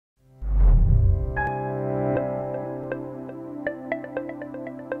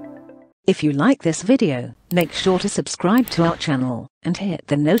If you like this video, make sure to subscribe to our channel and hit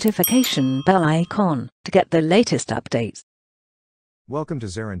the notification bell icon to get the latest updates. Welcome to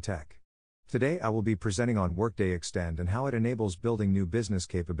ZaranTech. Today I will be presenting on Workday Extend and how it enables building new business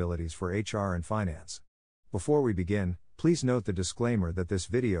capabilities for HR and finance. Before we begin, please note the disclaimer that this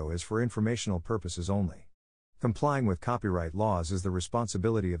video is for informational purposes only. Complying with copyright laws is the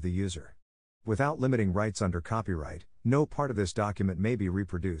responsibility of the user. Without limiting rights under copyright, no part of this document may be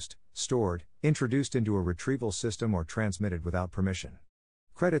reproduced, stored, introduced into a retrieval system or transmitted without permission.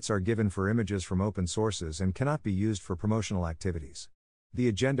 Credits are given for images from open sources and cannot be used for promotional activities. The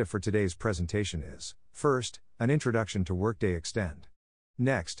agenda for today's presentation is, first, an introduction to Workday Extend.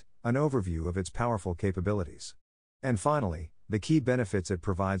 Next, an overview of its powerful capabilities. And finally, the key benefits it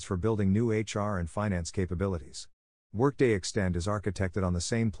provides for building new HR and finance capabilities. Workday Extend is architected on the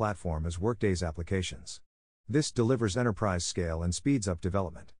same platform as Workday's applications. This delivers enterprise scale and speeds up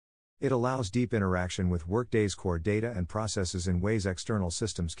development. It allows deep interaction with Workday's core data and processes in ways external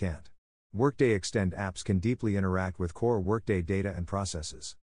systems can't. Workday Extend apps can deeply interact with core Workday data and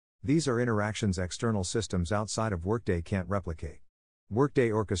processes. These are interactions external systems outside of Workday can't replicate. Workday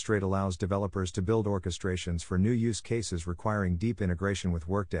Orchestrate allows developers to build orchestrations for new use cases requiring deep integration with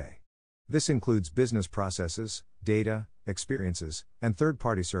Workday. This includes business processes, data, experiences, and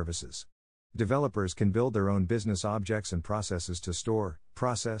third-party services. Developers can build their own business objects and processes to store,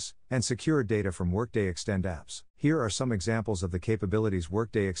 process, and secure data from Workday Extend apps. Here are some examples of the capabilities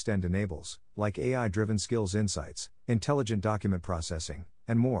Workday Extend enables, like AI-driven skills insights, intelligent document processing,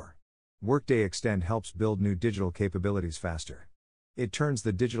 and more. Workday Extend helps build new digital capabilities faster. It turns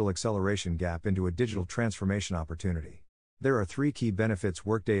the digital acceleration gap into a digital transformation opportunity. There are three key benefits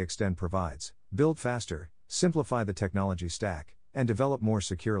Workday Extend provides: build faster, simplify the technology stack, and develop more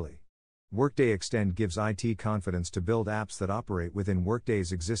securely. Workday Extend gives IT confidence to build apps that operate within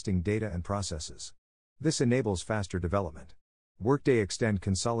Workday's existing data and processes. This enables faster development. Workday Extend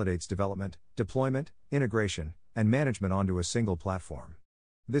consolidates development, deployment, integration, and management onto a single platform.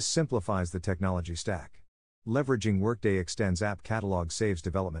 This simplifies the technology stack. Leveraging Workday Extend's app catalog saves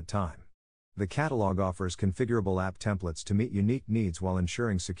development time. The catalog offers configurable app templates to meet unique needs while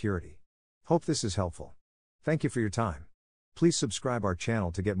ensuring security. Hope this is helpful. Thank you for your time. Please subscribe our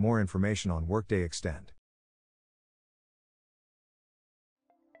channel to get more information on Workday Extend.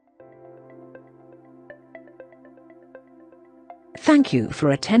 Thank you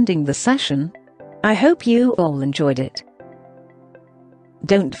for attending the session. I hope you all enjoyed it.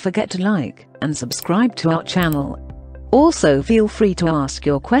 Don't forget to like and subscribe to our channel. Also, feel free to ask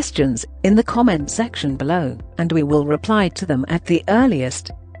your questions in the comment section below, and we will reply to them at the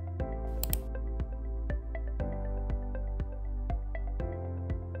earliest.